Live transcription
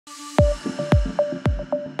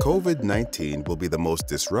COVID-19 will be the most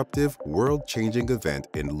disruptive, world-changing event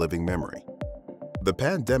in living memory. The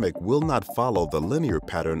pandemic will not follow the linear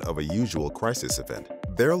pattern of a usual crisis event.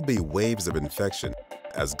 There'll be waves of infection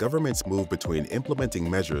as governments move between implementing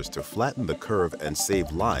measures to flatten the curve and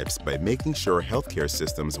save lives by making sure healthcare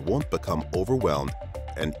systems won't become overwhelmed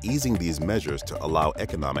and easing these measures to allow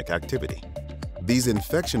economic activity. These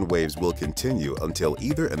infection waves will continue until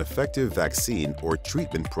either an effective vaccine or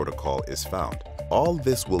treatment protocol is found. All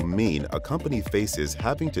this will mean a company faces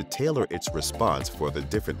having to tailor its response for the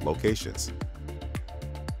different locations.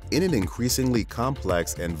 In an increasingly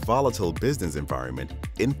complex and volatile business environment,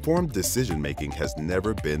 informed decision-making has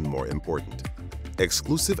never been more important.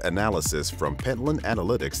 Exclusive analysis from Pentland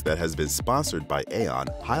Analytics that has been sponsored by Aon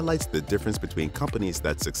highlights the difference between companies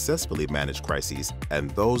that successfully manage crises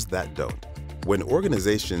and those that don't. When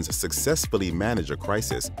organizations successfully manage a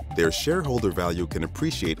crisis, their shareholder value can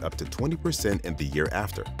appreciate up to 20% in the year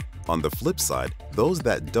after. On the flip side, those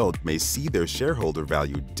that don't may see their shareholder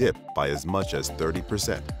value dip by as much as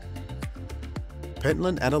 30%.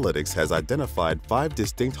 Pentland Analytics has identified 5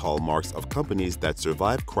 distinct hallmarks of companies that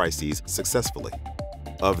survive crises successfully.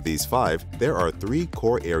 Of these 5, there are 3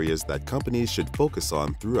 core areas that companies should focus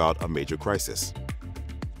on throughout a major crisis.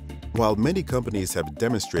 While many companies have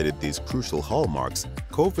demonstrated these crucial hallmarks,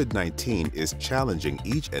 COVID-19 is challenging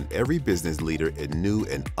each and every business leader in new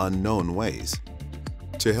and unknown ways.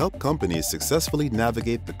 To help companies successfully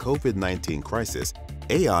navigate the COVID-19 crisis,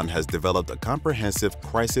 Aon has developed a comprehensive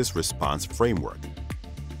crisis response framework.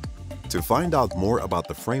 To find out more about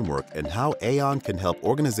the framework and how Aon can help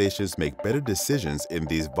organizations make better decisions in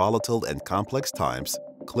these volatile and complex times,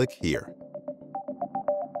 click here.